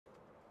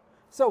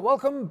So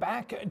welcome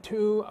back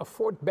to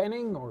Fort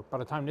Benning, or by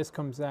the time this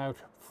comes out,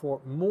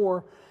 Fort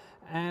Moore,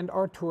 and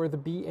our tour of the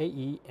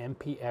BAE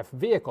MPF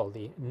vehicle,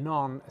 the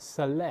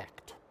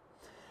non-select.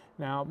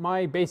 Now,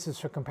 my basis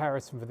for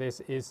comparison for this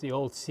is the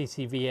old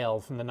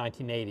CCVL from the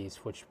 1980s,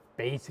 which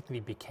basically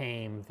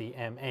became the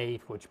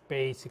M8, which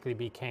basically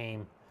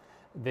became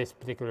this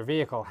particular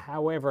vehicle.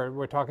 However,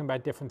 we're talking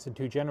about difference in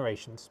two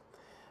generations,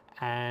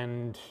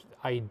 and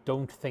I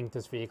don't think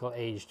this vehicle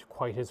aged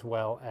quite as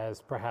well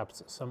as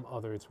perhaps some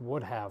others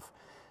would have.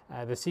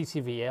 The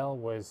CCVL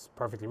was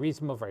perfectly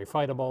reasonable, very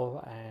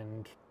fightable,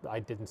 and I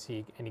didn't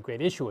see any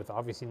great issue with it.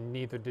 Obviously,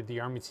 neither did the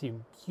Army see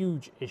a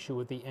huge issue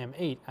with the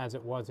M8, as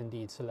it was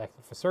indeed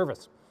selected for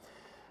service.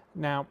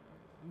 Now,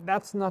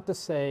 that's not to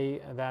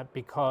say that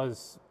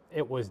because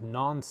it was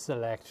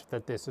non-select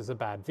that this is a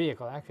bad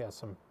vehicle. It actually has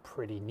some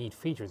pretty neat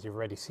features you've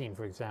already seen.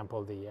 For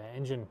example, the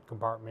engine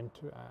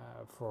compartment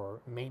for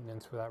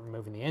maintenance without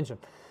removing the engine.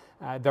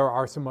 There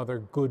are some other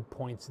good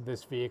points in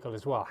this vehicle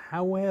as well.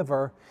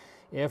 However,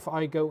 if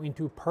I go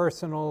into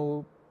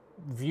personal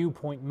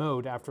viewpoint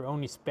mode after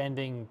only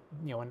spending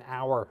an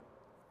hour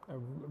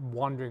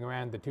wandering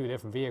around the two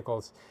different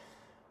vehicles,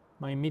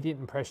 my immediate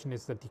impression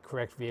is that the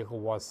correct vehicle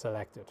was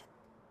selected.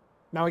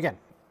 Now again,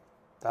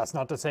 that's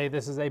not to say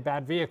this is a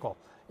bad vehicle.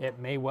 It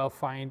may well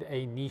find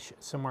a niche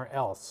somewhere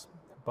else.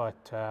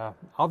 But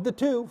of the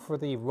two, for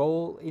the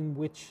role in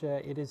which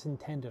it is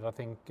intended, I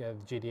think the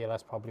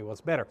GDLS probably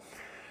was better.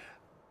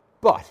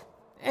 But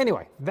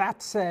anyway,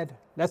 that said,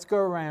 let's go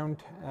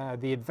around.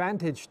 The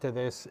advantage to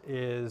this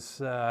is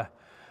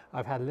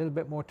I've had a little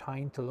bit more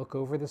time to look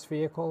over this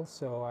vehicle,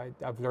 so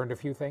I've learned a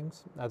few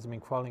things as I've been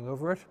crawling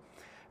over it.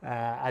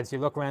 As you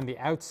look around the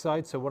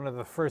outside, so one of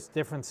the first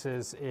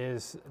differences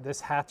is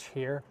this hatch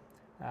here.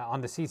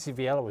 On the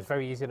CCVL, it was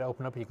very easy to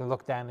open up. You can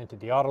look down into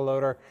the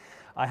autoloader.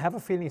 I have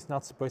a feeling it's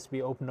not supposed to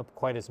be opened up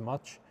quite as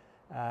much.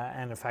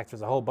 And in fact,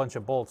 there's a whole bunch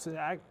of bolts.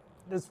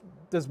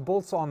 There's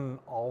bolts on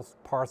all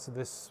parts of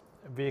this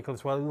vehicle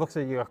as well. It looks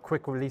like you have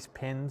quick release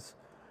pins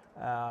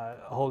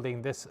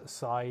holding this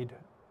side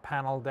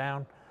panel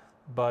down,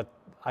 but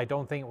I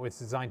don't think it was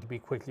designed to be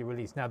quickly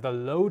released. Now, the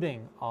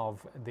loading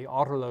of the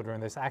autoloader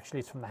in this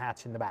actually is from the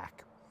hatch in the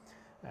back.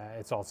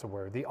 It's also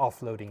where the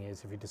offloading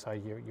is if you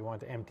decide you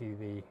want to empty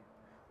the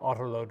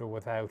autoloader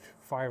without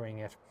firing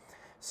it.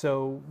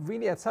 So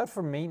really, outside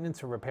for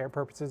maintenance or repair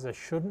purposes, there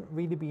shouldn't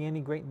really be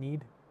any great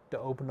need to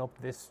open up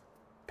this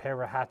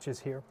pair of hatches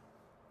here.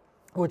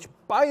 Which,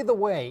 by the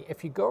way,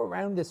 if you go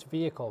around this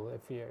vehicle,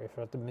 if you're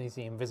at the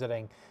museum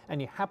visiting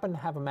and you happen to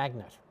have a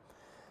magnet,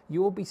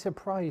 you will be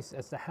surprised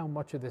as to how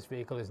much of this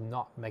vehicle is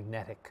not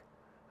magnetic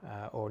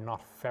or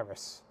not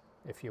ferrous,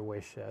 if you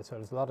wish. So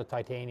there's a lot of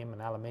titanium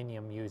and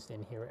aluminium used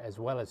in here, as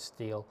well as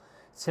steel,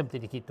 simply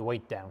to keep the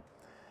weight down.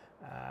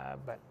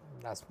 But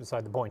that's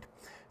beside the point.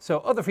 So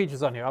other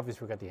features on here,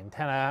 obviously we've got the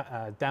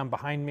antenna. Down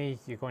behind me,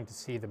 you're going to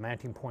see the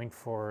mounting point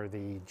for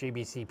the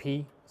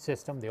JBCP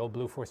system, the old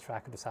Blue Force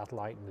tracker, the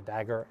satellite, and the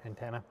Dagger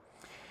antenna.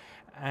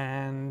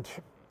 And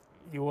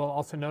you will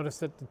also notice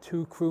that the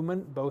two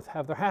crewmen both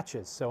have their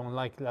hatches. So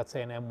unlike, let's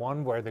say, an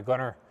M1 where the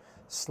gunner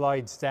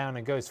slides down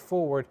and goes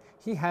forward,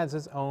 he has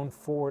his own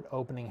forward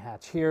opening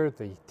hatch here.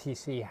 The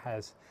TC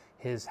has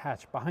his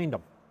hatch behind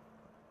him.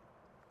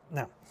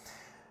 Now,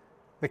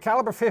 the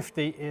Caliber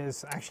 50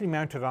 is actually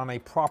mounted on a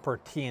proper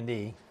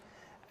T&D,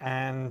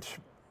 and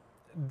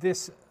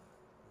this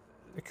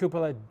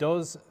cupola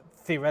does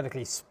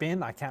theoretically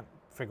spin. I can't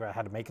figure out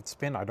how to make it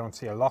spin. I don't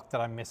see a lock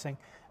that I'm missing,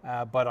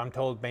 but I'm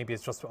told maybe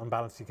it's just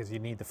unbalanced because you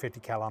need the 50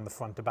 cal on the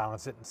front to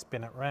balance it and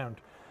spin it around.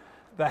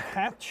 The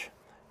hatch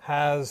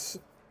has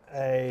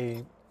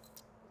a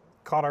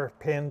cotter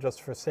pin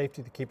just for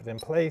safety to keep it in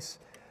place,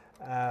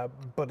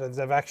 but as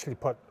I've actually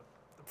put,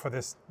 for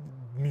this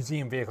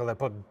museum vehicle, they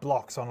put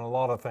blocks on a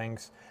lot of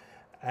things,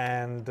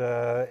 and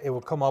it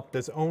will come up.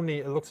 It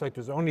looks like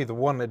there's only the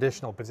one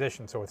additional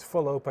position, so it's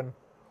full open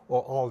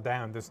or all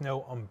down. There's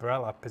no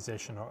umbrella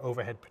position or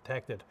overhead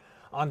protected.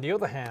 On the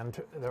other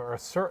hand, there are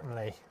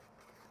certainly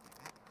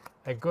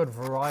a good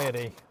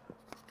variety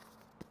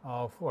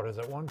of, what is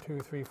it, 1, 2,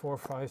 3, 4,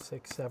 5,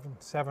 6,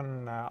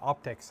 7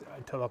 optics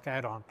to look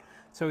out on.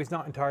 So he's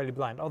not entirely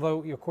blind.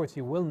 Although, of course,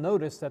 you will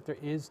notice that there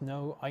is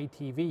no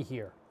ITV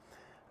here.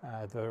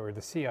 Or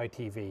the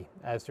CITV,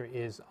 as there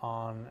is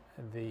on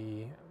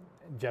the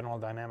General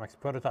Dynamics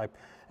prototype.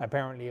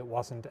 Apparently it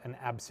wasn't an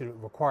absolute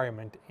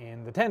requirement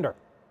in the tender.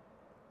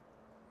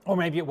 Or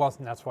maybe it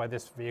wasn't, that's why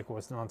this vehicle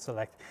was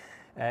non-select.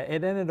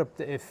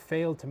 It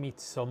failed to meet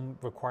some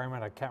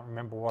requirement. I can't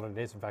remember what it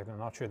is. In fact, I'm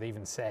not sure they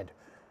even said.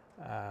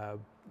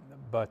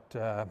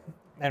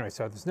 Anyway,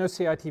 so there's no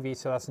CITV,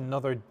 so that's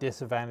another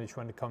disadvantage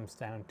when it comes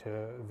down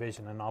to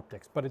vision and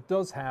optics. But it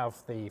does have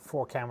the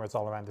 4 cameras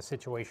all around, the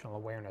situational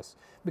awareness,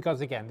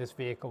 because again, this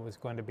vehicle was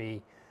going to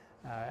be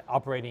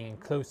operating in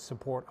close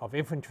support of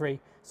infantry,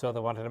 so they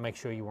wanted to make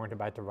sure you weren't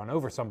about to run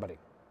over somebody.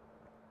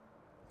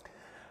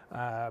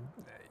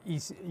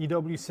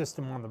 EW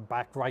system on the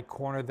back right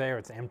corner there,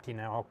 it's empty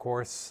now, of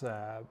course,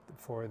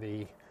 for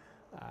the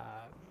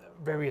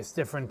various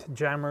different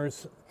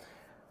jammers.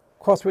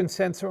 Crosswind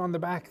sensor on the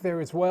back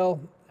there as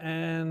well,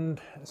 and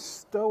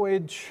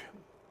stowage.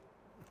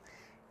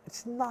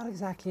 It's not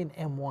exactly an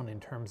M1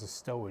 in terms of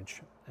stowage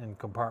and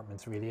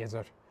compartments, really, is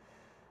it?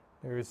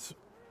 There's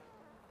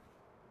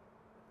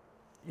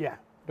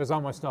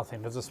almost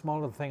nothing. There's a small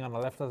little thing on the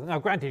left. Now,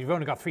 granted, you've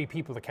only got 3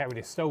 people to carry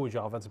the stowage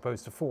of as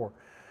opposed to 4,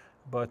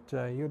 but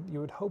you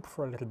would hope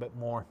for a little bit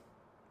more.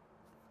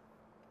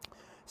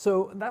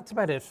 So that's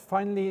about it.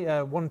 Finally,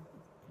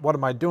 what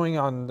am I doing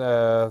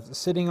on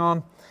sitting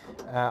on?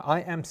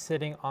 I am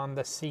sitting on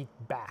the seat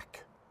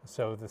back.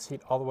 So the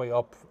seat all the way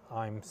up,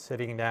 I'm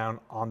sitting down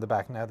on the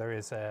back. Now there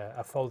is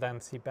a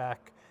fold-down seat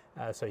back,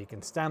 so you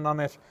can stand on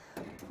it.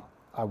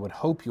 I would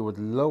hope you would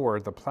lower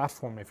the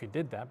platform if you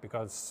did that,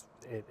 because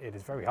it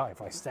is very high.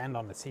 If I stand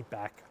on the seat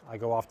back, I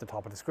go off the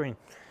top of the screen.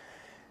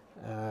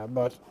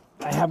 But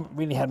I haven't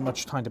really had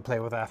much time to play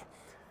with that.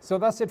 So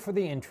that's it for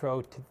the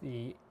intro to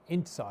the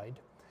inside.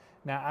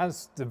 Now,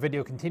 as the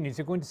video continues,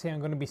 you're going to see I'm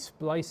going to be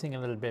splicing a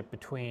little bit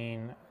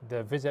between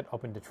the visit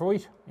up in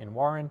Detroit, in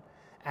Warren,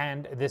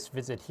 and this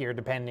visit here,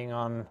 depending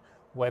on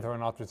whether or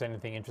not there's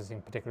anything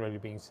interesting particularly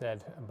being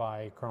said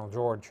by Colonel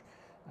George,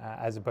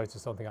 as opposed to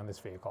something on this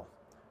vehicle.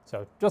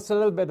 So just a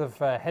little bit of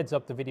heads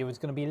up, the video is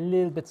going to be a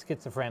little bit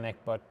schizophrenic,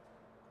 but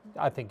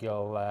I think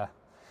you'll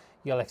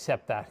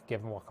accept that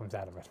given what comes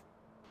out of it.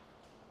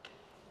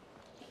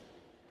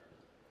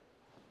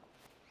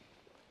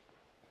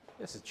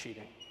 This is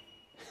cheating.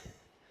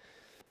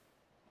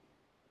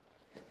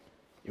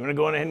 You want to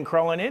go on ahead and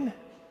crawl on in?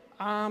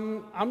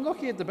 I'm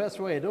looking at the best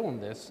way of doing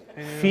this.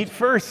 Feet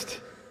first.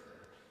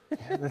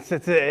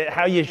 That's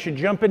how you should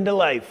jump into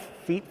life.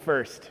 Feet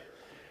first.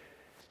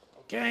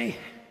 Okay.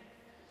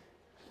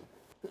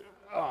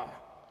 I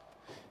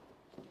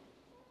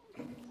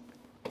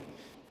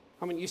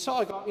mean, you saw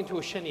I got into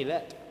a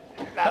chenillette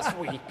last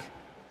week,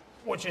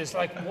 which is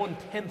like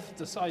 1/10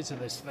 the size of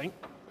this thing.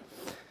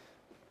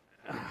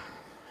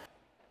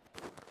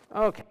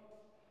 Okay.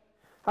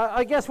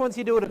 I guess once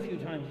you do it a few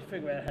times, you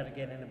figure out how to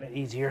get in a bit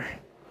easier.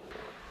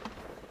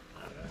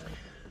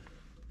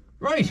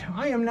 Right,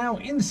 I am now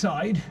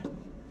inside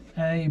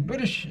a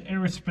British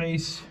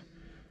Aerospace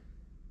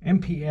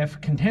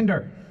MPF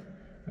contender.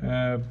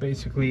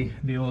 Basically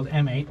the old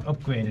M8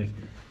 upgraded.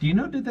 Do you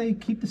know, did they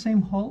keep the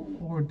same hull,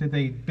 or did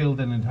they build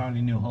an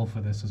entirely new hull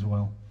for this as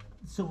well?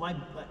 So I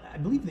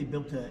believe they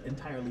built an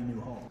entirely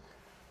new hull.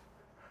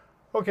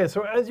 Okay,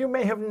 so as you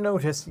may have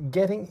noticed,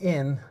 getting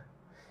in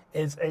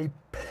is a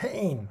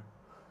pain.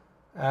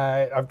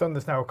 I've done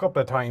this now a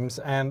couple of times,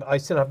 and I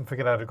still haven't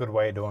figured out a good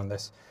way of doing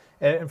this.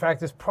 In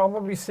fact, it's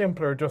probably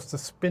simpler just to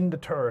spin the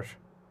turret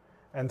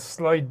and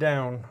slide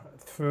down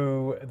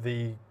through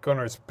the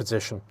gunner's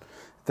position.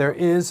 There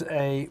is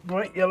a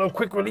bright yellow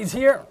quick release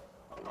here,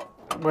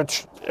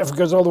 which, if it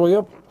goes all the way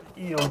up,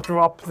 you'll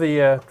drop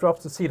the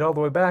seat all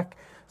the way back,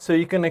 so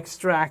you can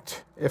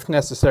extract, if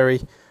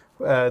necessary,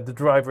 the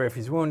driver if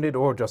he's wounded,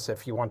 or just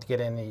if you want to get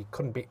in and you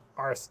couldn't be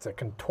arsed to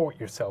contort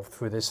yourself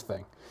through this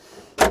thing.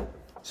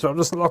 So I'll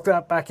just lock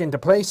that back into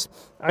place.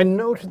 I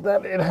note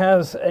that it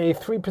has a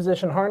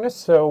 3-position harness,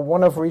 so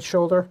one over each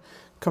shoulder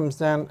comes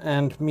down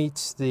and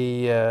meets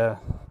the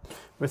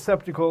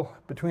receptacle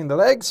between the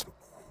legs.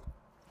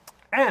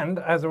 And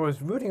as I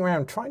was rooting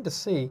around trying to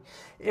see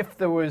if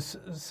there was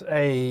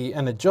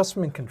an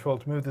adjustment control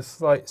to move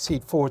the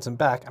seat forwards and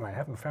back, and I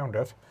haven't found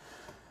it,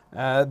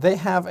 they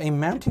have a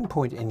mounting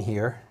point in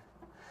here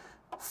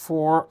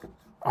for,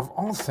 of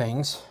all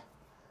things,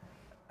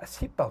 a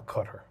seatbelt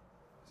cutter.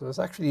 So there's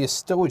actually a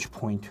stowage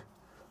point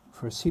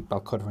for a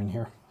seatbelt cutter in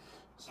here.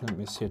 So let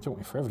me see, it took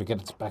me forever to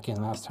get it back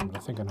in last time, but I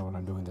think I know what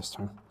I'm doing this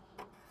time.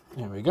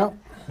 There we go.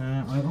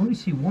 I only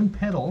see one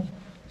pedal,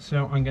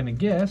 so I'm going to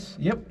guess,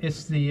 yep,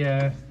 it's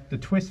the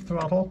twist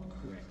throttle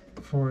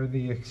for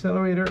the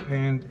accelerator,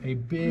 and a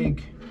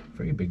big,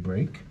 very big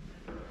brake.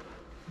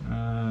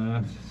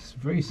 It's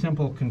very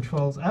simple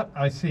controls.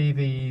 I see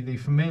the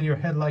familiar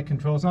headlight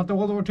controls, not the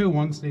World War II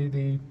ones,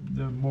 the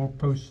more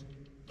post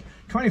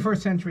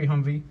 21st century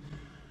Humvee.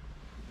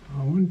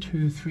 1,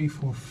 2, 3,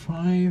 4,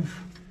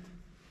 5.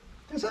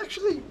 This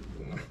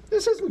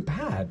isn't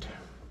bad.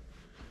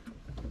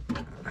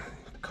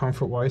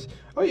 Comfort-wise.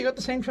 Oh, you got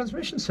the same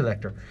transmission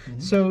selector. Mm-hmm.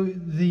 So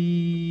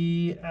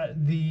the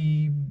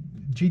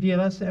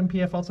GDLS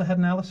MPF also had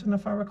an Allison,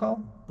 if I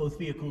recall? Both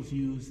vehicles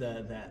use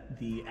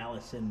the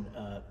Allison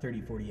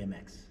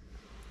 3040MX.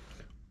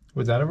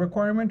 Was that a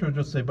requirement, or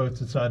just they both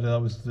decided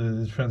that was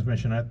the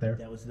transmission out there?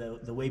 That was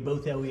the way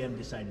both OEM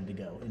decided to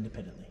go,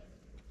 independently.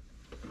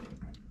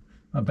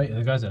 I bet you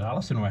the guys at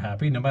Allison were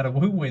happy. No matter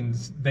who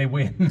wins, they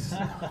win.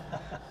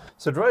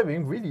 So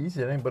driving, really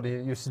easy. Anybody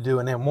used to do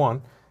an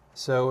M1.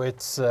 So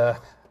it's a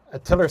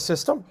tiller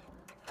system,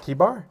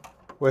 T-bar,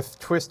 with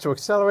twist to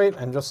accelerate,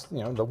 and just,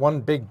 the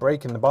one big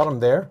brake in the bottom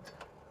there,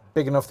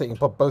 big enough that you can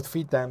put both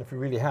feet down if you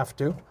really have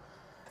to.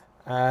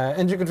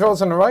 Engine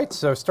controls on the right,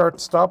 so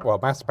start, stop, well,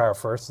 master power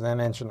first, and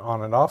then engine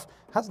on and off.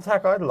 Has a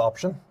tack idle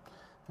option.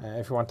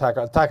 If you want tack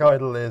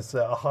idle is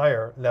a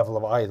higher level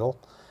of idle.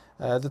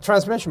 The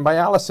transmission by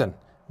Allison,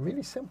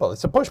 really simple.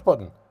 It's a push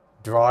button.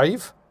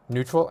 Drive,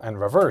 neutral, and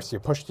reverse. You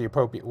push the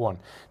appropriate one.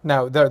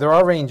 Now, there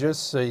are ranges,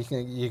 so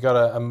you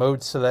got a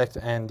mode select,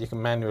 and you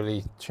can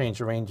manually change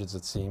the ranges,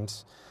 it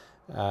seems.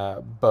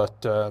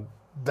 But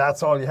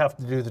that's all you have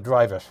to do to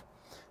drive it.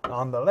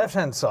 On the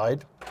left-hand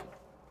side,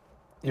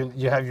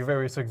 you have your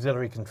various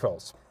auxiliary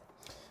controls.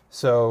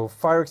 So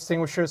fire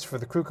extinguishers for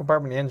the crew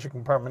compartment, the engine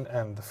compartment,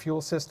 and the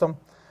fuel system.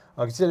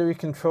 Auxiliary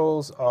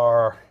controls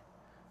are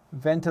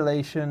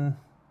ventilation,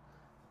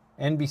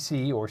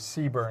 NBC or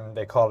CBurn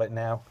they call it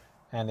now,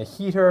 and a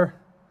heater,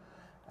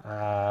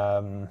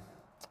 a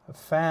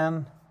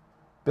fan,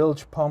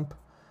 bilge pump,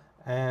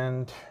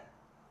 and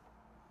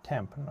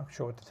temp. I'm not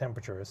sure what the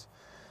temperature is.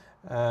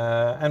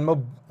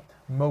 And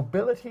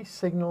mobility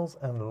signals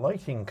and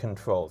lighting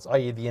controls,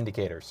 i.e. the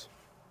indicators.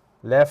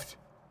 Left,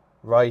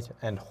 right,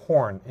 and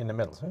horn in the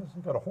middle. So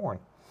you've got a horn.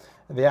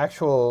 The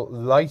actual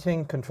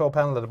lighting control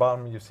panel at the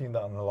bottom, you've seen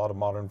that on a lot of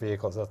modern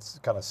vehicles. That's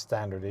kind of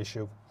standard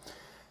issue.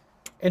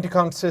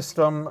 Intercom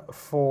system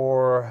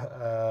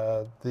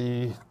for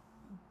the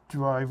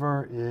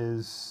driver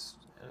is,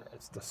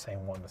 it's the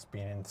same one that's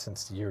been in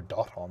since the year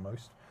dot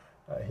almost.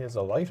 Here's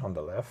a light on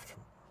the left.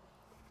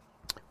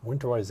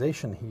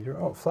 Winterization heater.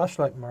 Oh,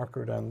 flashlight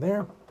marker down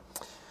there.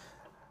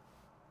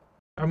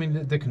 I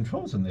mean, the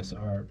controls on this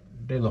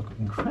they look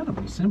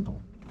incredibly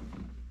simple.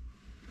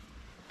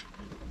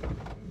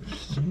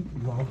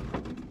 Well,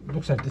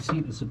 looks like the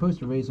seat is supposed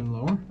to raise and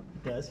lower.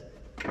 It does.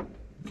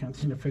 Can't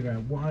seem to figure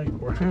out why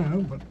or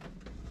how, but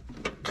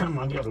come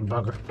on, you little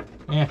bugger.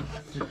 Yeah,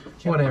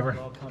 whatever.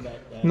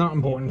 Not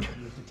important.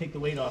 You have to take the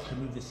weight off to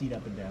move the seat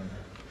up and down.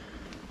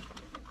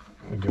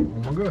 We'll give it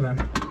one more go then.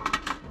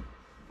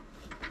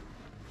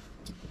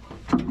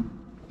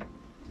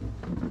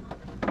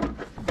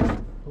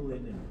 Pull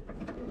in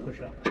and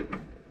push up.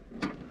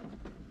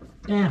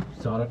 Yeah,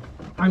 sort it.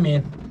 I'm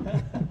in.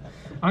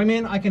 I'm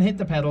in, I can hit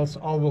the pedals,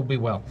 all will be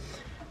well.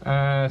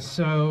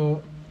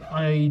 So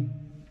I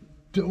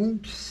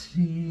don't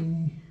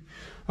see...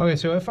 Okay,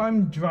 so if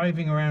I'm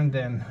driving around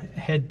then,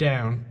 head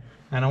down,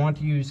 and I want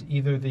to use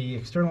either the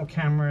external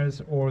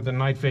cameras or the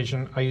night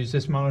vision, I use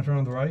this monitor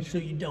on the right? So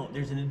you don't.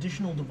 There's an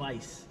additional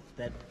device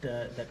that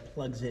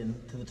plugs in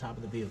to the top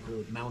of the vehicle.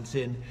 It mounts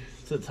in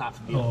to the top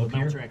of the vehicle. The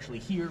mounts are actually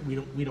here.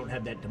 We don't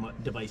have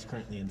that device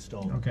currently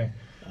installed. Okay.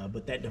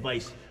 But that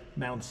device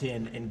mounts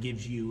in and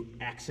gives you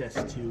access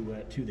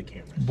to the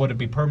cameras. Would it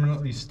be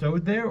permanently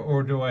stowed there,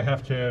 or do I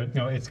have to,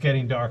 it's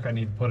getting dark, I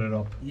need to put it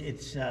up?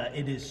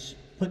 It is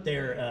put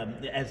there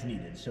as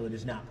needed, so it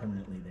is not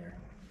permanently there.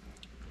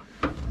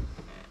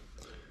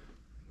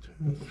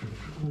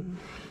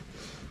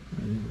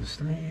 The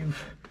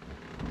sleeve.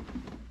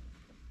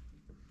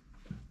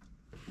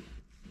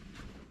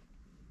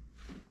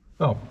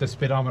 Oh, the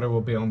speedometer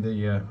will be on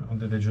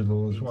the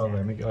digital as well,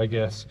 then, I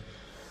guess.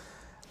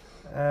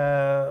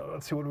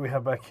 Let's see, what do we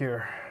have back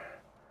here?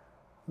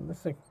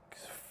 This is a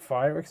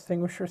fire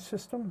extinguisher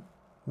system,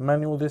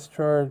 manual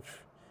discharge,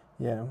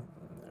 yeah,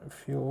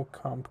 fuel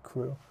comp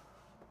crew.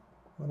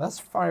 Well, that's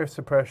fire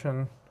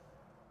suppression.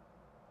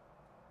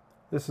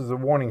 This is a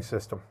warning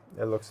system.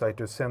 It looks like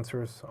there's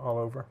sensors all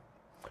over.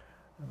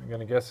 I'm going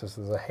to guess this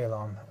is a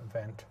halon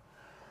vent.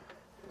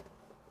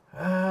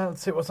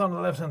 Let's see what's on the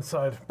left-hand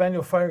side.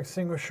 Manual fire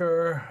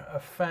extinguisher, a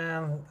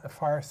fan,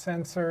 fire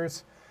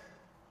sensors.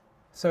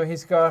 So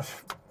he's got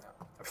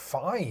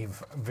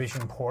 5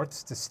 vision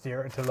ports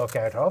to look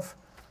out of,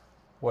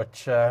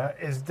 which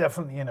is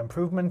definitely an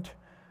improvement.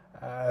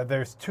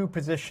 There's 2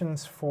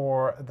 positions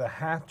for the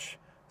hatch.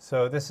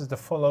 So this is the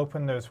full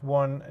open. There's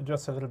one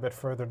just a little bit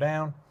further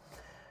down.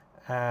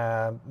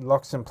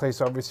 Locks in place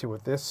obviously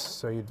with this.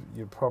 So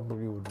you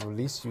probably would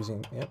release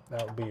using, yep,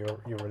 that would be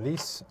your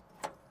release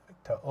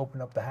to open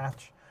up the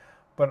hatch.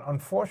 But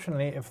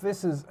unfortunately, if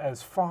this is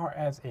as far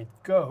as it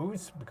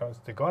goes, because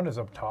the gun is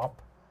up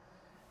top,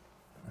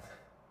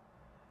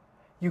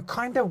 you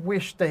kind of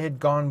wish they had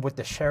gone with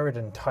the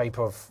Sheridan type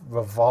of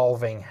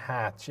revolving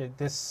hatch.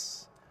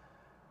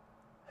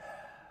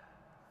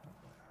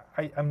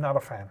 I'm not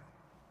a fan.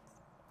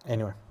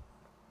 Anyway.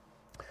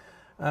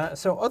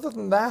 So other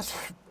than that,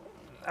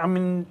 I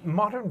mean,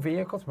 modern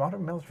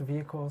military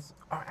vehicles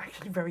are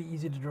actually very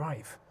easy to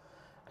drive.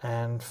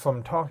 And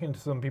from talking to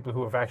some people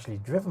who have actually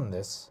driven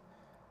this,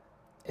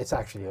 it's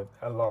actually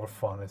a lot of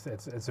fun.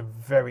 It's a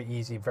very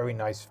easy, very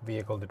nice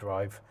vehicle to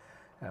drive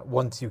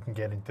once you can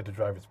get into the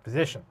driver's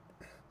position.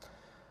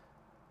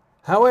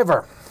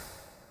 However,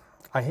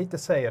 I hate to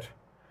say it,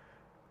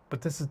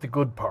 but this is the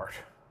good part.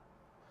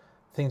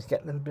 Things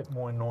get a little bit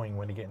more annoying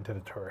when you get into the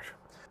turret.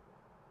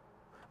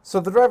 So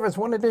the driver has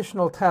one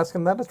additional task,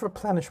 and that is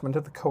replenishment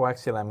of the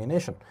coaxial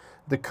ammunition.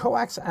 The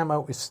coax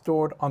ammo is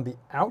stored on the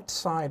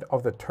outside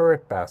of the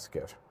turret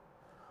basket,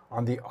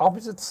 on the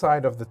opposite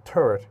side of the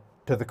turret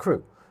to the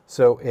crew.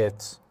 So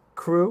it's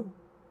crew,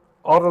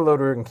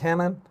 autoloader and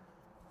cannon,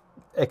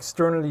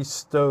 externally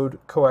stowed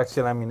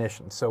coaxial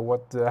ammunition. So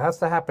what has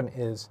to happen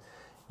is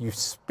you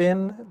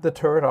spin the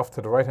turret off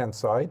to the right-hand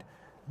side.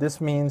 This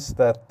means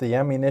that the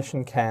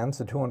ammunition cans,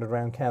 the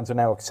 200-round cans, are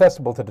now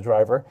accessible to the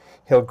driver.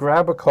 He'll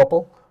grab a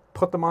couple,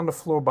 put them on the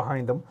floor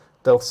behind him.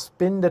 They'll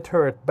spin the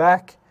turret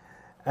back,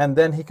 and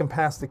then he can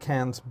pass the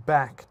cans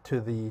back to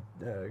the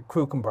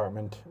crew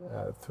compartment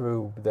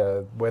through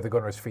where the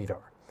gunner's feet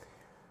are.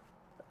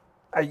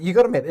 You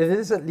got to admit, it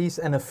is at least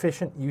an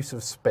efficient use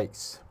of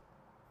space.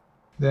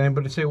 Did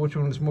anybody say which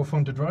one is more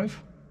fun to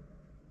drive?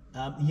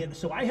 Yeah,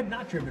 so I have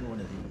not driven one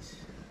of these.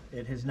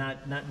 It has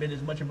not been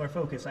as much of our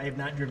focus. I have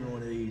not driven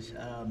one of these.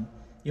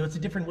 You know, it's a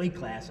different weight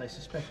class. I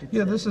suspect it's...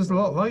 Yeah, this is a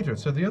lot lighter.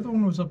 So the other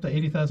one was up to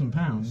 80,000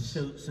 pounds.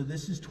 So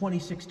this is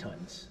 26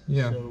 tons.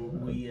 Yeah. So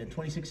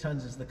 26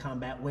 tons is the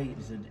combat weight.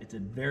 It's a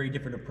very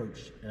different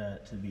approach to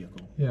the vehicle.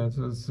 Yeah,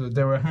 so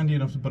they were handy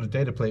enough to put a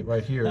data plate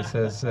right here. It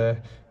says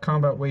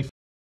combat weight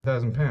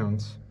 1,000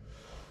 pounds.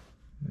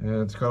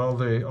 It's got all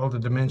the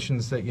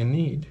dimensions that you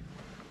need.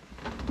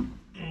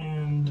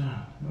 And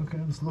okay,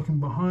 I'm just looking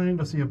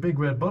behind. I see a big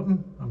red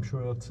button. I'm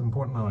sure that's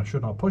important, and I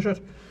should not push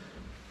it.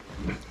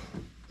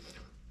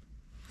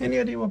 Any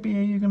idea what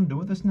BAE you're going to do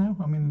with this now?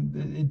 I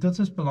mean, does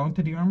this belong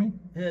to the Army?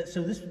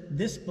 So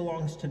this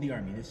belongs to the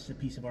Army. This is a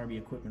piece of Army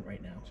equipment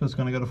right now. So it's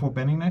going to go to Fort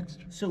Benning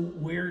next? So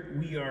we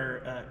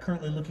are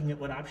currently looking at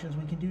what options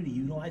we can do to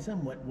utilize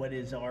them. What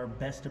is our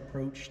best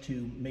approach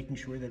to making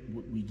sure that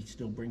we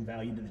still bring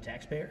value to the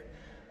taxpayer,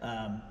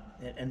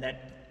 and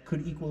that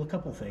could equal a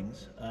couple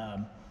things.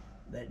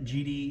 That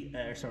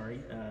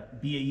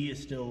BAE is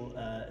still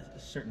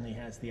certainly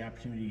has the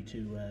opportunity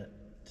to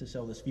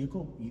sell this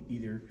vehicle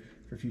either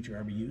for future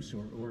Army use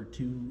or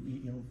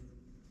to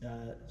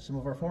some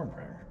of our foreign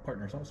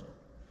partners also.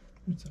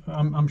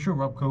 I'm sure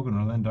Rob Cogan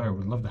or Len Dyer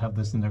would love to have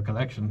this in their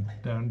collection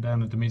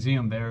down at the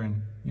museum there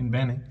in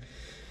Benning.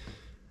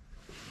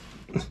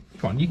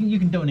 Come on, you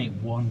can donate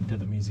one to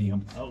the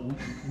museum.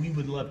 We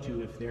would love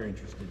to if they're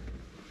interested.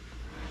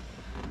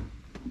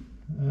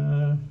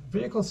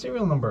 Vehicle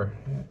serial number,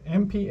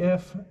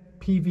 MPF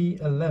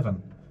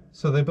PV11.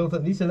 So they built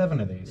at least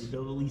 11 of these. They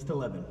built at least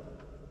 11.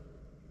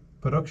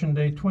 Production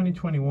date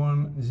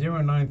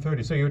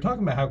 2021-09-30. So you were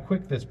talking about how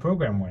quick this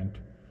program went.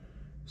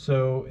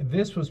 So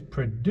this was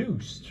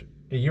produced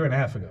a year and a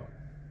half ago.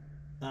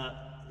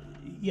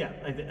 Yeah,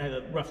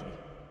 roughly.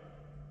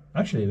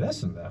 Actually,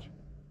 less than that.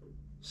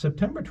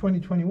 September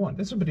 2021.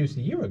 This was produced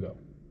a year ago.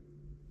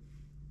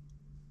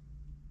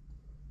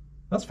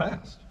 That's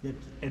fast.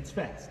 It's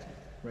fast,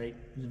 right?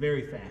 It's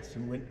very fast.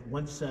 And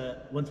once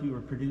we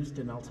were produced,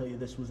 and I'll tell you,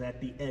 this was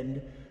at the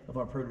end of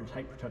our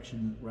prototype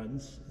production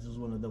runs. This was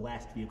one of the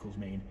last vehicles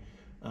made.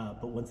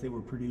 But once they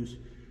were produced,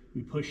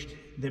 we pushed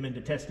them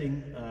into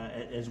testing,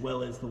 as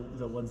well as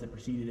the ones that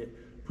preceded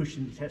it, pushed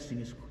into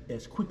testing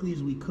as quickly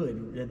as we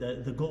could.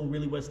 The goal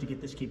really was to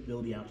get this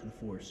capability out to the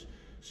force.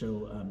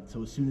 So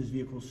as soon as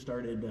vehicles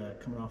started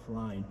coming off the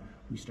line,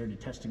 we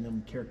started testing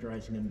them,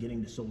 characterizing them,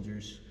 getting to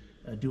soldiers,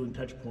 doing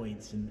touch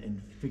points,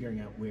 and figuring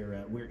out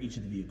where each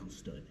of the vehicles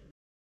stood.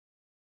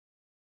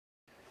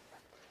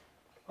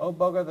 Oh,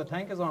 bugger, the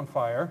tank is on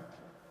fire.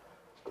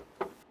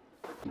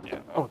 Yeah.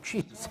 Oh,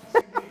 jeez.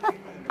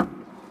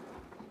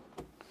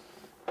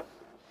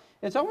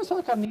 It's almost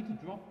like I need to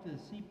drop the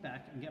seat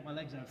back and get my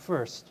legs out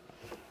first.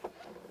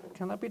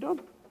 Can that be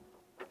done?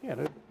 Yeah,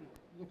 it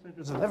looks like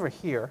there's a lever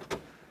here.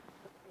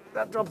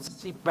 That drops the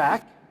seat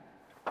back.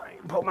 I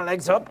can pull my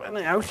legs up and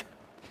out.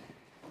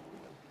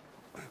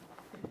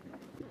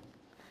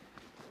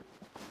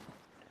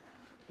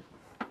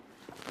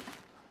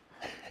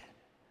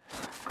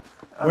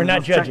 We're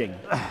not judging.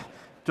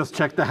 Just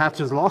check the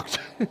hatch is locked.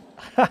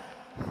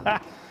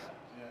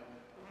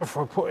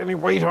 Before I put any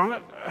weight on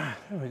it.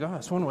 There we go.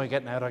 That's one way of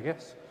getting out, I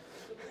guess.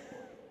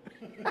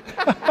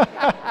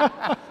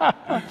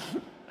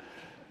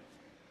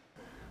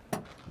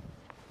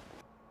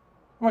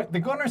 Right, the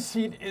gunner's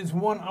seat is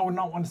one I would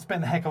not want to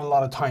spend a heck of a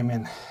lot of time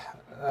in.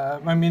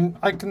 I mean,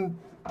 I can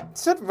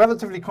sit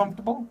relatively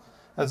comfortable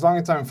as long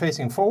as I'm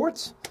facing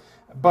forwards,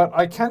 but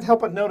I can't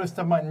help but notice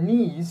that my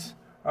knees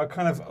are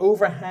kind of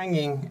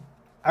overhanging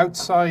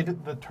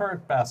outside the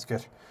turret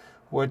basket,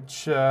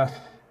 which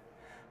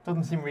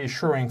doesn't seem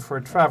reassuring for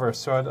a traverse,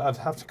 so I'd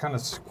have to kind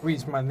of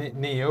squeeze my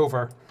knee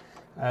over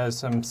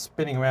as I'm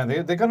spinning around.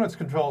 The gunner's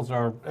controls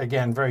are,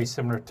 again, very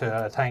similar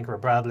to a tanker or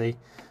Bradley,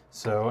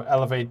 so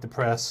elevate,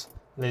 depress,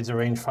 laser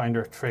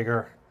rangefinder,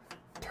 trigger,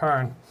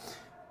 turn.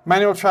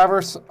 Manual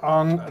traverse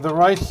on the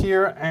right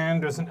here,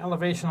 and there's an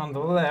elevation on the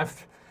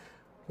left,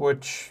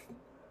 which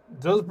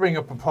does bring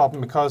up a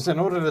problem because in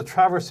order to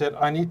traverse it,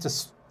 I need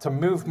to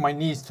move my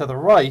knees to the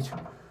right,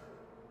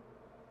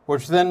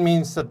 which then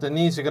means that the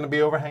knees are going to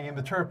be overhanging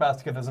the turret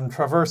basket as I'm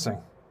traversing.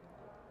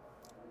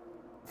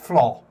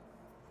 Flaw.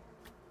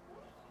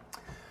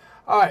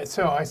 All right,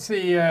 so I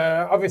see,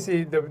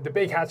 obviously, the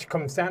big hatch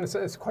comes down.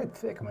 It's quite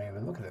thick. I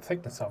mean, look at the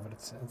thickness of it.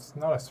 It's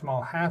not a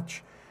small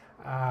hatch.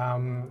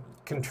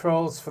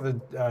 Controls for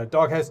the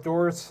doghouse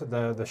doors,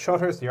 the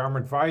shutters, the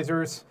armored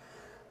visors.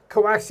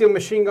 Coaxial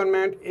machine gun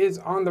mount is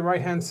on the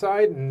right-hand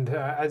side, and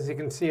as you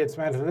can see, it's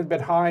mounted a little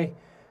bit high.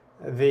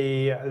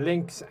 The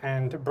links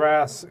and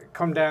brass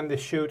come down the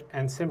chute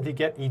and simply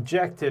get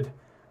ejected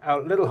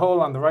out a little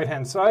hole on the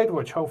right-hand side,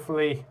 which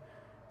hopefully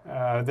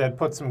they'd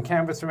put some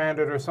canvas around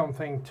it or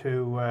something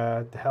to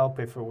help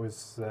if it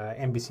was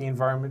NBC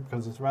environment,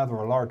 because it's rather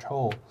a large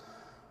hole.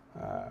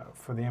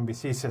 for the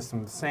NBC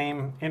system. The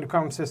same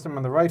intercom system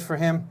on the right for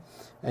him.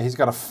 He's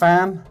got a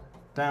fan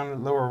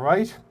down lower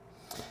right.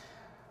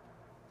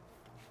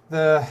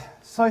 The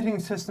sighting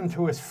system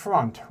to his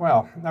front,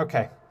 well,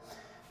 okay.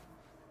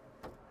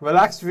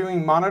 Relaxed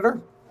viewing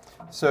monitor.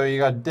 So you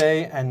got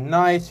day and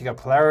night, you got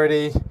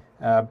polarity,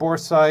 bore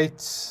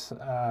sights,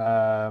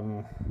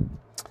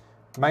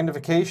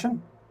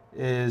 magnification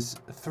is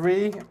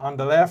 3 on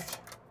the left,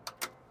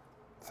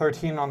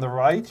 13 on the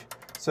right.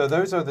 So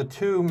those are the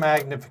two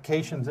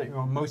magnifications that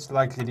you're most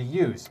likely to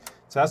use.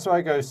 So that's why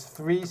it goes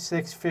 3,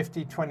 6,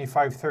 50,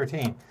 25,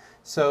 13.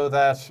 So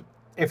that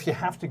if you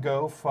have to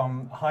go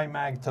from high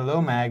mag to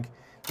low mag,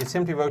 you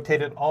simply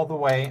rotate it all the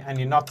way, and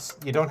you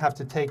don't have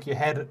to take your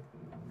head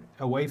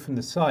away from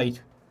the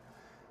sight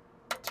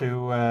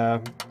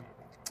to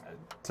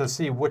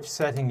see which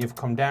setting you've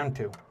come down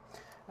to.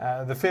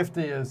 The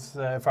 50 is,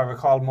 if I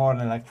recall, more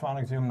an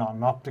electronic zoom, not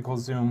an optical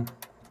zoom.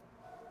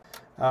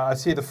 I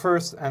see the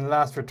first and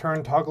last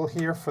return toggle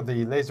here for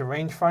the laser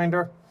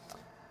rangefinder.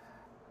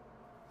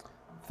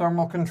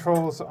 Thermal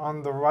controls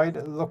on the right,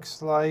 it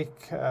looks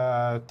like.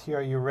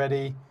 TRU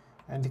ready.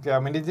 I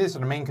mean, these are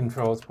the main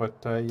controls, but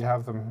you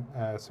have them,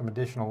 some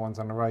additional ones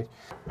on the right.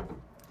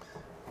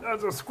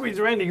 As I squeeze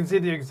around, you can see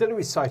the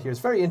auxiliary sight here. It's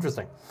very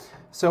interesting.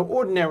 So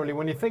ordinarily,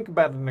 when you think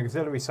about an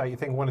auxiliary sight, you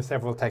think one of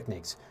several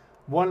techniques.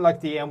 One,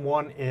 like the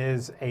M1,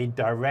 is a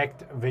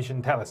direct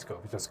vision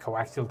telescope. It's just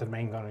coaxial to the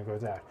main gun and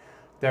goes out.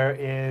 There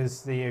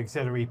is the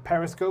auxiliary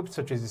periscope,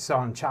 such as you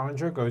saw in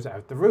Challenger, goes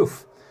out the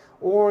roof.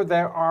 Or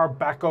there are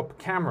backup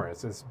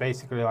cameras. It's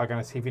basically like on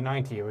a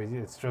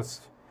CV90. It's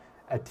just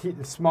a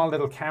small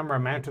little camera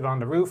mounted on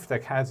the roof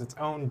that has its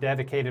own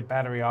dedicated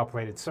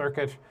battery-operated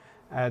circuit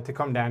to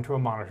come down to a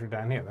monitor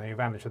down here. The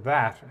advantage of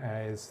that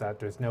is that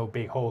there's no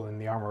big hole in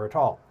the armor at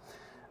all.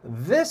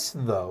 This,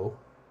 though,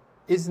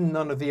 is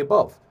none of the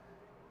above.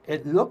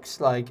 It looks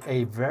like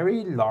a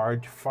very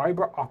large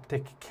fiber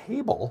optic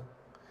cable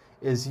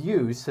is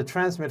used to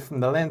transmit from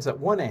the lens at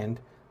one end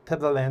to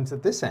the lens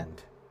at this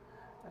end.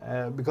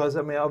 Because,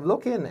 I mean, I've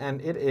looked in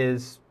and it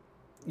is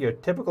your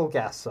typical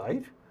gas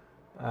sight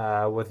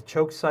with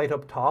choke sight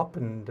up top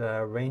and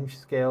range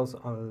scales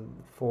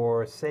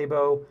for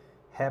SABO,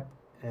 HEP,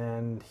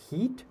 and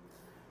heat.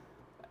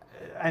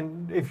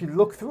 And if you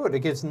look through it,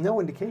 it gives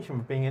no indication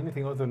of being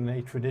anything other than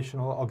a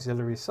traditional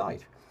auxiliary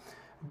sight.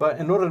 But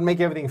in order to make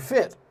everything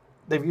fit,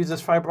 they've used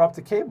this fiber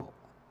optic cable.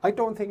 I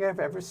don't think I've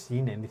ever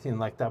seen anything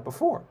like that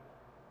before.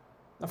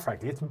 Now,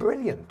 frankly, it's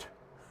brilliant.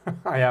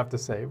 I have to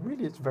say,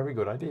 really, it's a very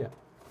good idea.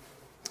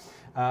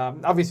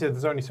 Obviously,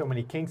 there's only so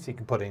many kinks you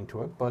can put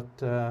into it, but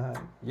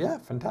yeah,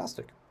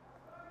 fantastic.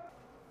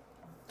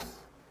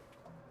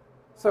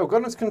 So,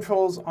 gunner's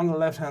controls on the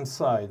left-hand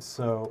side.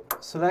 So,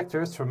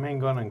 selectors for main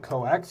gun and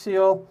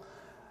coaxial.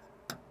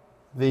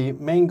 The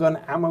main gun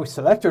ammo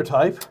selector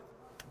type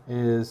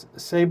is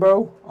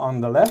SABO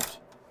on the left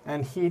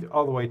and heat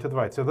all the way to the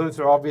right. So those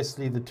are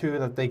obviously the two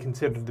that they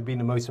consider to be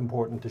the most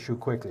important to shoot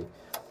quickly.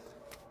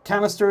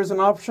 Canister is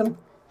an option.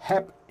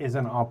 HEP is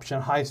an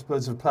option. High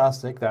explosive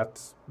plastic,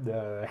 that's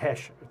the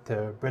HESH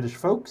to British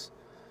folks.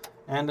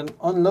 And an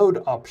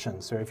unload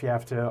option, so if you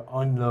have to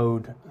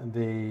unload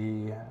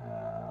the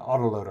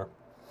autoloader.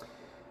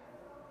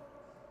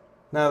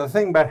 Now the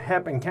thing about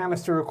HEP and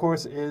canister, of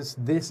course, is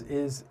this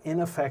is in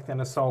effect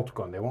an assault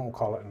gun. They won't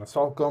call it an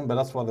assault gun, but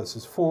that's what this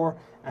is for.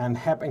 And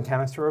HEP and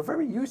canister are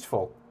very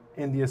useful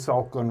in the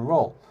assault gun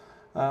role.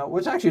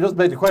 Which actually does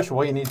beg the question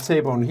why you need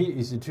SABO and heat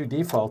as your two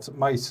defaults.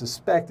 My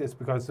suspect is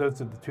because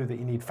those are the two that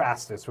you need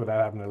fastest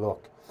without having to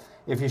look.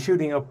 If you're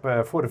shooting up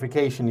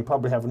fortification, you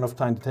probably have enough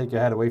time to take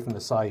your head away from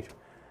the sight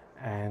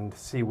and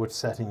see which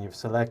setting you've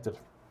selected.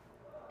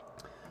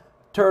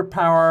 Turret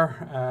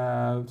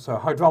power, so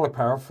hydraulic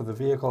power for the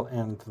vehicle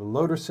and the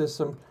loader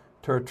system.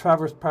 Turret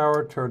traverse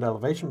power, turret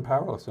elevation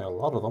power, I'll say a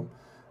lot of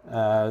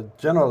them.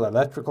 General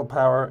electrical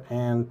power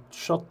and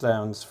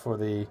shutdowns for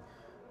the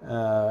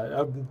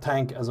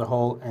tank as a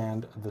whole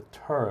and the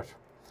turret.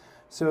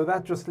 So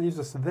that just leaves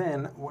us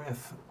then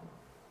with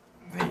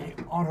the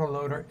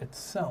autoloader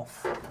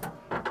itself.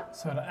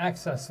 So to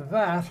access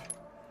that,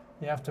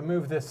 you have to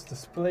move this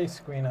display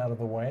screen out of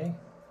the way,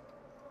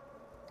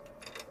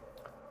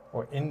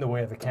 or in the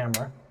way of the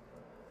camera.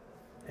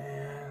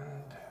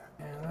 And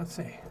let's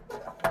see,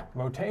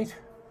 rotate.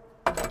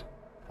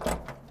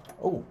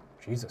 Oh,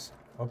 Jesus,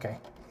 okay.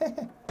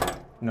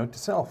 Note to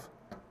self,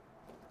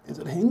 is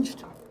it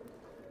hinged?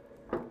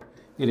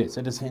 It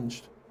is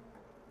hinged.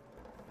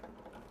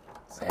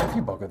 It's a heavy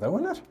bugger though,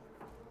 isn't it?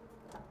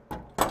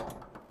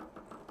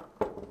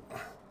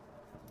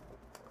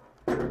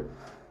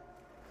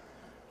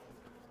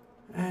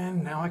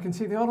 And now I can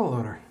see the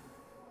autoloader.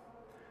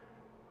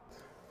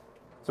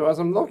 So as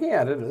I'm looking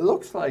at it, it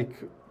looks like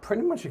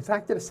pretty much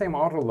exactly the same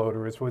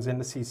autoloader as was in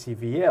the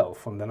CCVL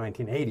from the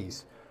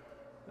 1980s.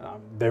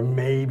 There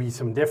may be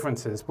some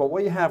differences, but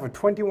what you have are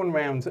 21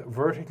 rounds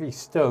vertically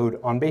stowed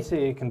on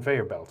basically a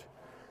conveyor belt.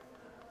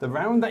 The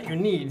round that you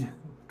need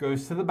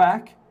goes to the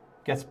back,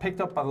 gets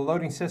picked up by the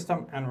loading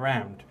system and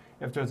rammed.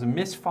 If there's a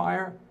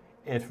misfire,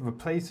 it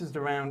replaces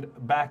the round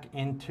back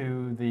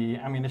into the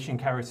ammunition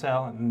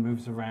carousel and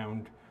moves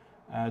around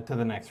to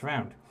the next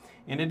round.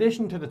 In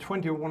addition to the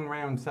 21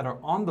 rounds that are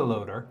on the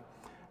loader,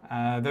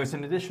 there's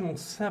an additional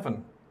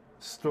 7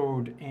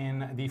 stored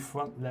in the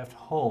front left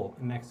hull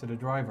next to the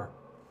driver.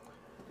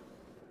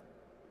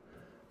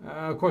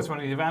 Of course, one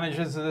of the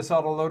advantages of this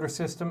autoloader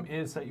system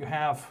is that you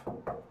have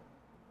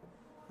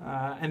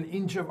an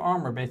inch of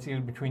armor basically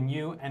between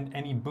you and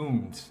any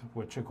booms,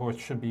 which of course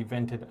should be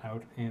vented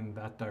out in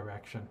that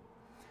direction.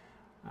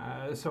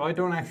 So I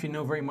don't actually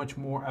know very much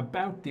more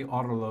about the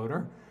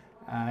autoloader.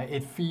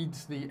 It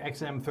feeds the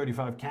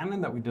XM35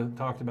 cannon that we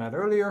talked about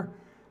earlier,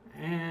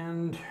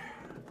 and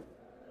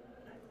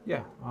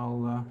yeah,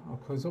 I'll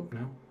close up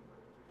now.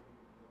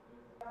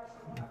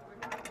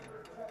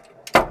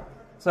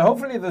 So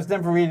hopefully there's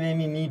never really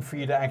any need for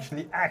you to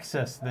actually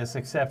access this,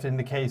 except in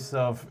the case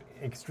of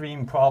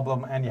extreme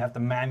problem and you have to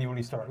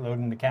manually start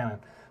loading the cannon.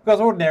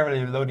 Because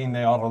ordinarily loading the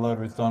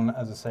autoloader is done,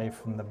 as I say,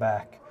 from the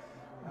back.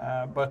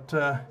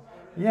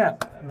 Yeah,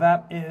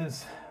 that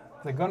is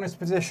the gunner's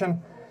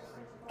position.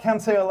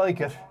 Can't say I like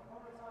it.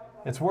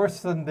 It's worse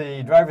than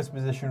the driver's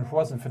position, which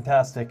wasn't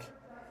fantastic,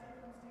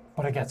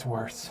 but it gets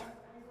worse.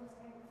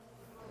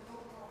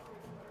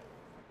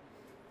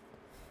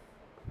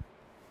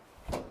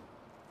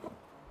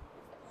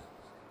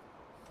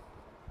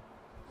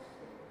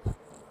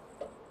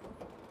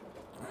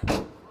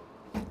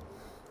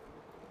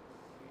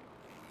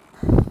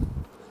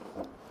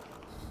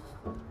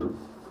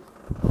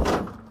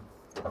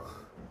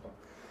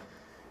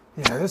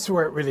 Yeah, this is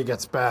where it really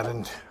gets bad,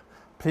 and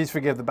please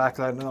forgive the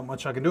backlight, not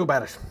much I can do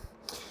about it.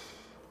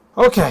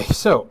 Okay,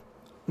 so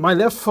my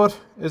left foot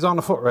is on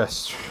the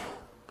footrest.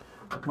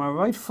 My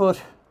right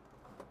foot,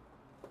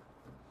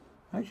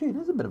 actually it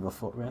is a bit of a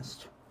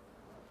footrest.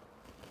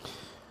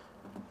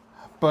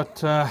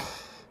 But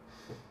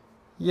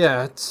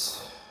yeah,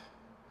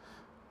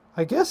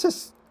 I guess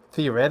it's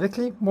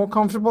theoretically more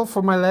comfortable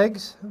for my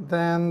legs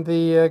than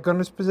the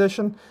gunner's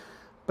position,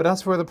 but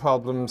that's where the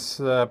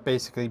problems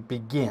basically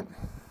begin.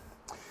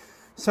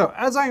 So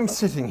as I'm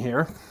sitting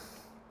here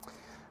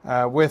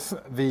with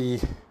the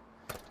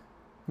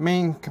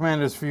main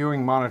commander's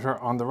viewing monitor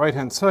on the right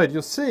hand side,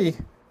 you'll see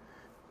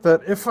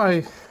that if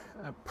I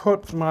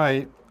put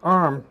my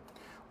arm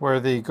where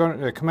the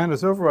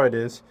commander's override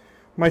is,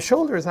 my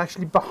shoulder is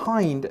actually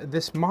behind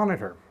this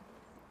monitor.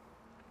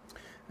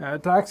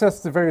 To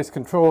access the various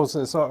controls,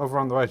 it's over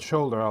on the right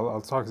shoulder.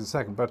 I'll talk in a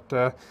second, but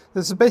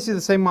this is basically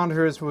the same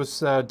monitor as was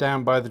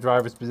down by the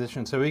driver's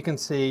position. So we can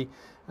see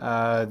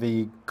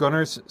the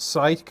gunner's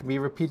sight can be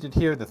repeated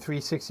here. The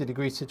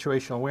 360-degree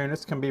situational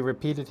awareness can be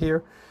repeated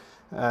here.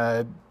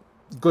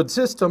 Good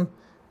system,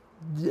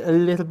 a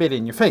little bit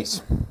in your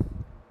face.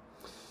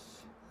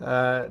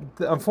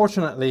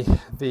 Unfortunately,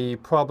 the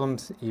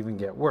problems even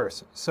get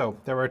worse. So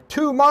there are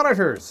 2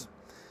 monitors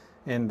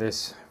in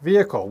this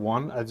vehicle.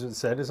 One, as I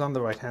said, is on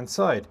the right-hand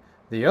side.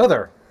 The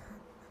other,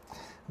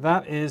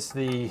 that is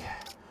the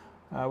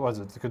what is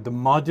it? The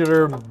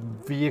modular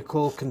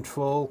vehicle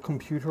control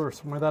computer or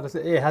something like that.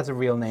 It has a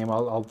real name.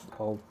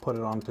 I'll put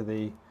it onto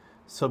the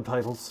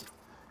subtitles.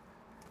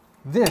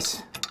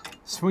 This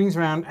swings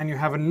around and you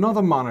have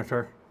another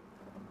monitor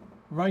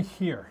right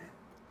here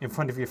in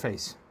front of your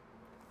face.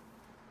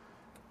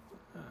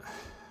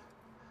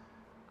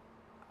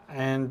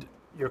 And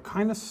you're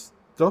kind of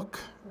stuck.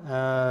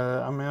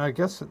 I mean, I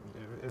guess,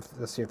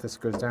 let's see if this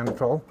goes down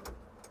at all.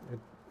 It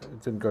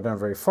didn't go down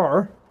very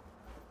far.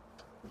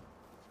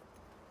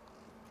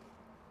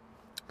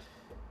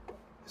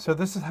 So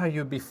this is how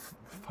you'd be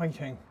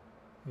fighting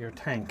your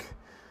tank.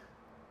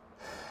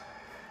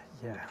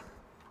 Yeah.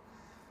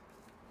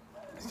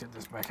 Let's get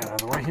this back out of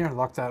the way here,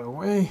 lock that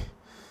away.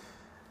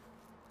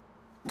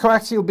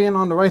 Coaxial bin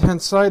on the right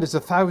hand side is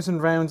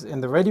 1,000 rounds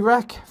in the ready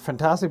rack.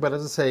 Fantastic, but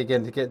as I say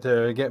again,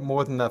 to get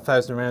more than that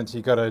 1,000 rounds,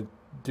 you got to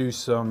do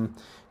some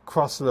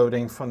cross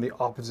loading from the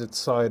opposite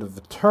side of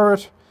the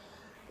turret.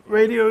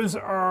 Radios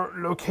are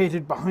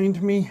located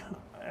behind me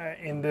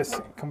in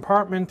this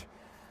compartment.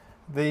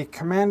 The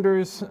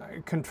commander's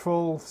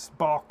controls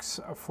box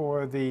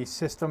for the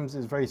systems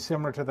is very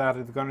similar to that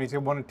of the gunner. He's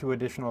got 1 or 2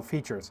 additional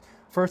features.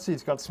 First,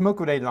 he's got smoke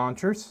grenade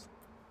launchers.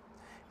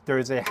 There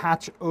is a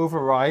hatch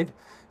override,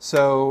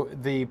 so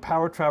the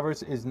power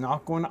traverse is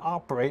not going to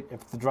operate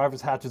if the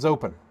driver's hatch is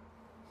open.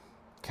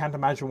 Can't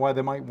imagine why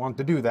they might want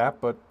to do that,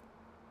 but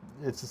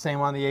it's the same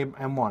on the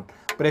M1.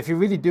 But if you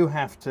really do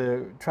have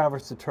to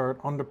traverse the turret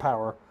under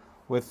power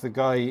with the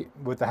guy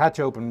with the hatch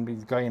open,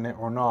 the guy in it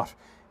or not,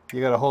 you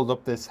got to hold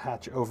up this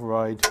hatch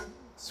override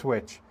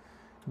switch.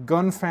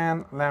 Gun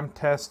fan, lamp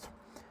test,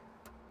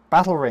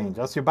 battle range.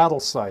 That's your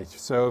battle sight.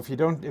 So if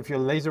your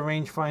laser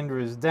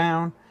rangefinder is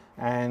down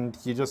and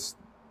you just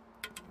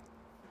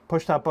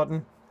push that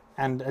button,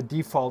 and a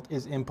default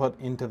is input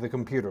into the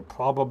computer,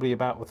 probably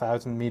about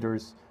 1,000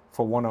 meters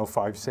for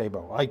 105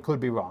 Sabo. I could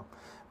be wrong,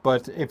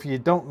 but if you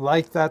don't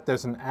like that,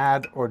 there's an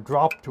add or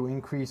drop to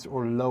increase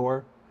or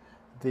lower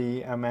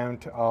the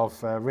amount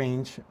of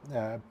range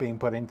being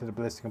put into the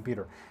ballistic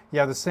computer. You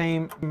have the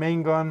same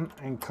main gun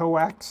and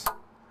coax,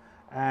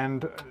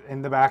 And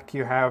in the back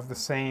you have the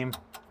same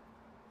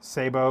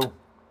Sabo,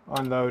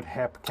 unload,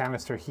 HEP,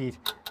 canister, heat,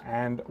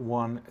 and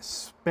one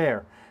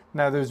spare.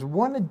 Now there's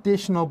one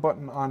additional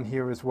button on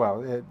here as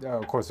well.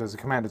 Of course there's a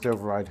command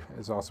override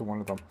is also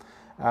one of them.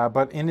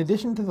 But in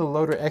addition to the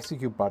loader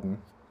execute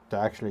button to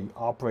actually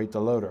operate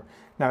the loader.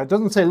 Now it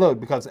doesn't say load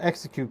because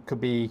execute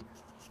could be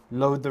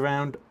load the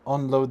round,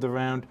 unload the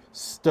round,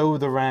 stow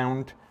the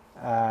round,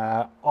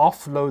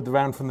 offload the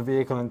round from the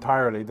vehicle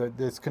entirely.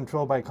 It's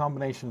controlled by a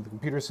combination of the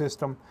computer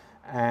system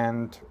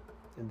and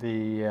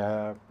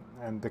the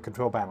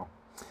control panel.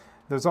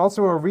 There's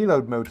also a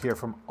reload mode here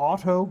from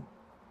auto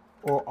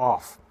or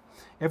off.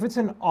 If it's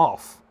in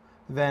off,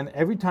 then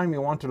every time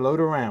you want to load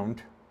a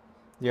round,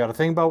 you got to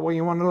think about what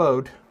you want to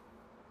load,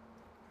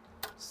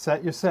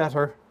 set your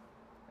setter,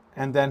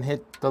 and then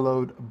hit the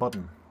load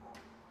button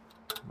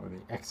or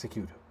the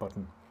execute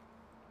button.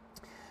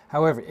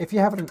 However, if you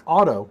have it in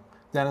auto,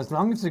 then as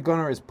long as the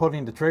gunner is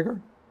pulling the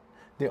trigger,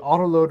 the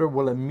autoloader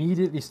will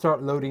immediately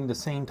start loading the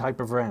same type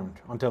of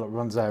round until it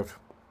runs out.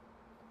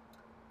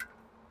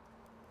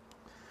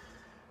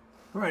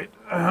 Right,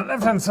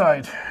 left hand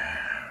side,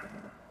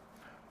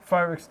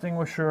 fire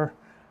extinguisher,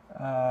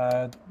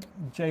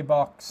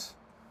 J-box,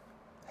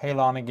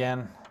 halon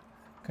again,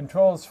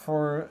 controls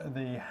for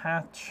the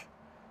hatch,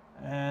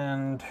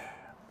 and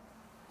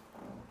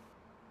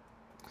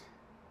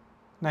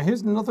now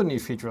here's another neat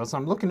feature. As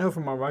I'm looking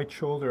over my right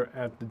shoulder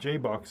at the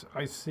J-box,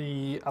 I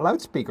see a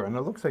loudspeaker, and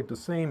it looks like the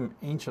same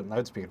ancient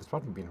loudspeaker. It's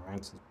probably been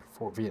around since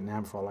before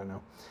Vietnam for all I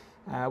know.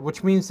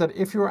 Which means that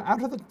if you're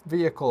out of the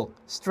vehicle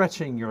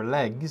stretching your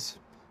legs,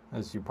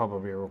 as you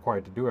probably are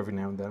required to do every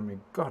now and then, I mean,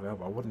 God, I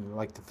wouldn't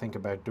like to think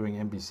about doing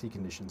NBC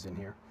conditions in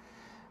here.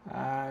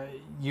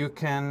 You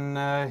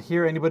can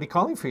hear anybody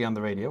calling for you on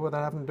the radio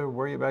without having to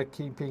worry about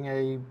keeping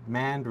a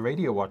manned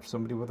radio watch,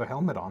 somebody with a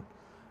helmet on.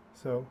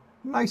 So,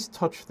 nice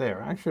touch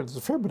there. Actually, there's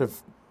a fair bit of,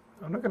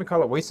 I'm not going to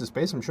call it waste of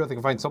space, I'm sure they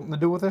can find something to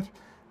do with it.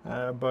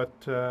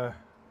 Yeah,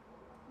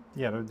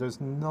 there's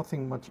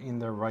nothing much in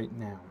there right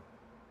now.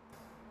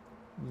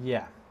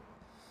 Yeah.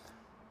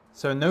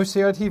 So no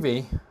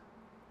CRTV,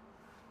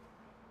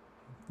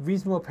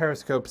 reasonable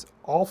periscopes,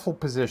 awful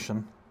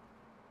position.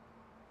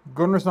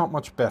 Gunner's not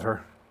much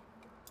better.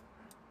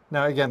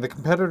 Now again, the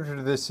competitor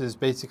to this is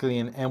basically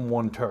an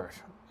M1 turret.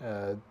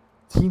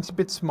 Teens a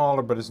bit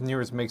smaller, but as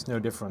near as makes no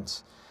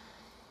difference.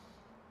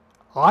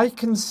 I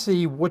can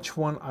see which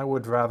one I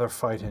would rather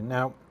fight in.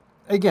 Now,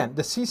 again,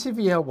 the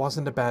CCVL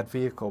wasn't a bad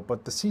vehicle,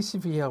 but the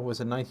CCVL was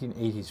a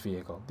 1980s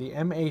vehicle. The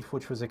M8,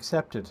 which was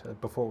accepted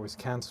before it was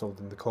cancelled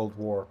in the Cold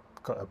War,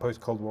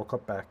 post-Cold War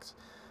cutbacks,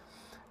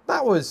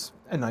 that was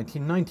a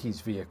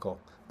 1990s vehicle.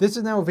 This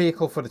is now a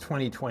vehicle for the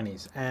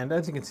 2020s, and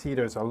as you can see,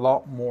 there's a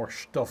lot more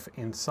stuff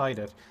inside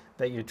it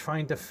that you're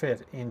trying to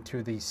fit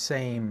into the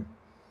same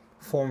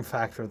form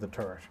factor of the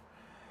turret.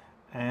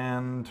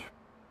 And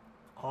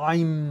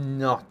I'm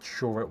not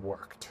sure it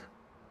worked.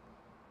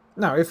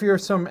 Now, if you're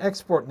some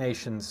export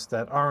nations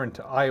that aren't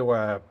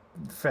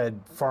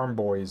Iowa-fed farm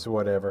boys or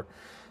whatever,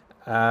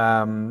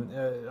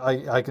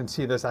 I can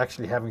see this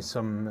actually having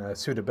some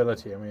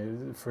suitability. I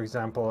mean, for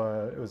example,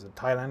 it was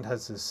Thailand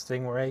has this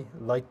Stingray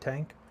light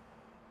tank.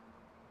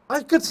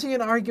 I could see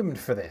an argument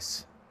for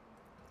this.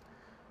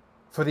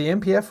 For the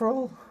MPF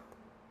role,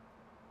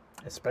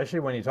 especially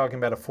when you're talking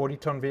about a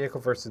 40-ton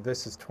vehicle versus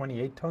this is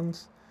 28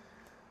 tons,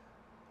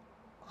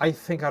 I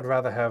think I'd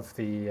rather have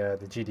the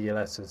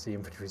GDLS as the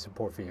infantry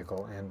support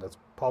vehicle, and that's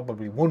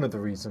probably one of the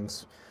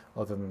reasons,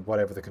 other than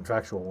whatever the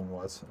contractual one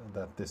was,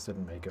 that this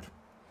didn't make it.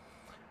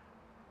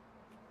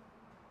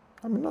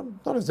 I mean,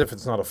 not as if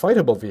it's not a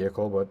fightable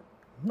vehicle, but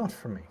not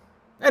for me.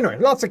 Anyway,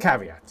 lots of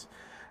caveats.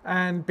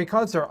 And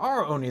because there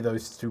are only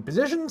those two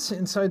positions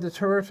inside the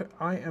turret,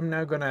 I am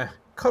now going to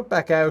cut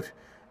back out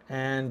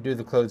and do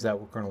the closeout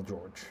with Colonel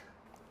George.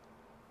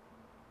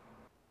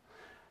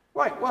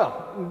 Right,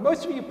 well,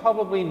 most of you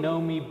probably know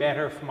me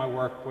better from my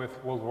work with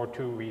World War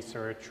II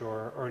research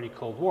or early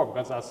Cold War,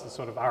 because that's the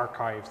sort of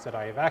archives that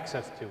I have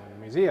access to in the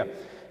museum.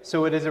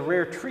 So it is a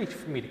rare treat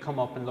for me to come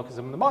up and look at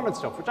some of the modern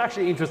stuff, which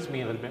actually interests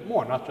me a little bit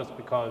more, not just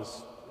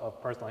because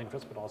of personal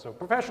interest, but also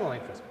professional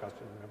interest, because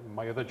in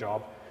my other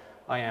job,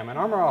 I am an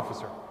armor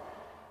officer.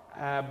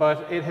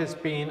 But it has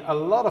been a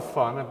lot of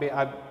fun,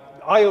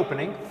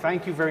 eye-opening.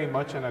 Thank you very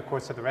much, and of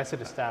course to the rest of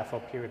the staff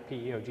up here at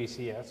PEO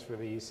GCS for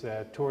these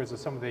tours of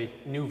some of the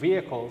new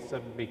vehicles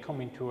that will be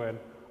coming to an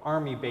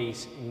army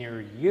base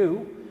near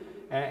you.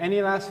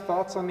 Any last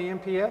thoughts on the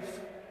MPF?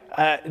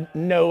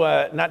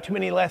 No, not too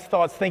many last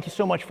thoughts. Thank you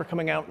so much for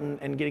coming out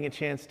and getting a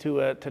chance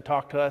to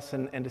talk to us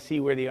and to see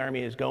where the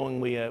Army is going.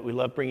 We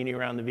love bringing you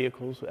around the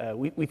vehicles.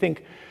 We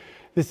think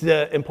this is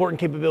an important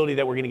capability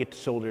that we're going to get to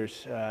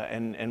soldiers,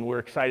 and we're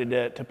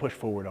excited to push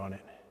forward on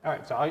it. All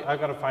right, so I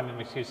got to find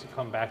an excuse to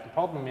come back. The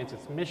problem is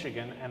it's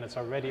Michigan and it's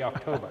already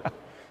October.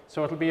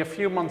 So it'll be a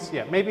few months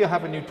yet. Maybe I'll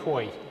have a new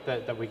toy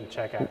that we can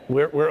check out.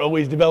 We're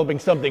always developing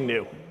something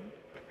new.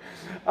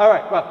 All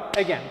right, well,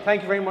 again,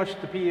 thank you very much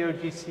to PEO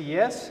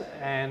GCS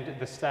and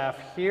the staff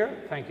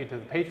here. Thank you to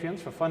the Patreons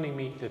for funding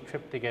me the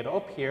trip to get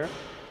up here.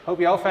 Hope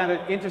you all found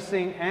it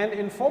interesting and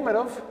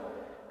informative,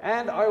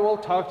 and I will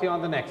talk to you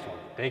on the next one.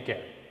 Take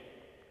care.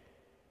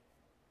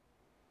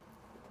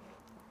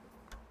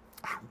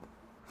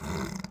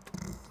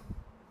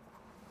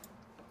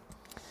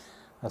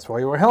 That's why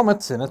you wear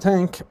helmets in a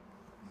tank.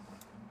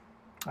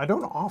 I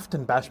don't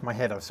often bash my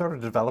head. I've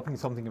started developing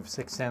something of a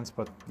sixth sense,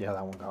 but yeah,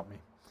 that one got me.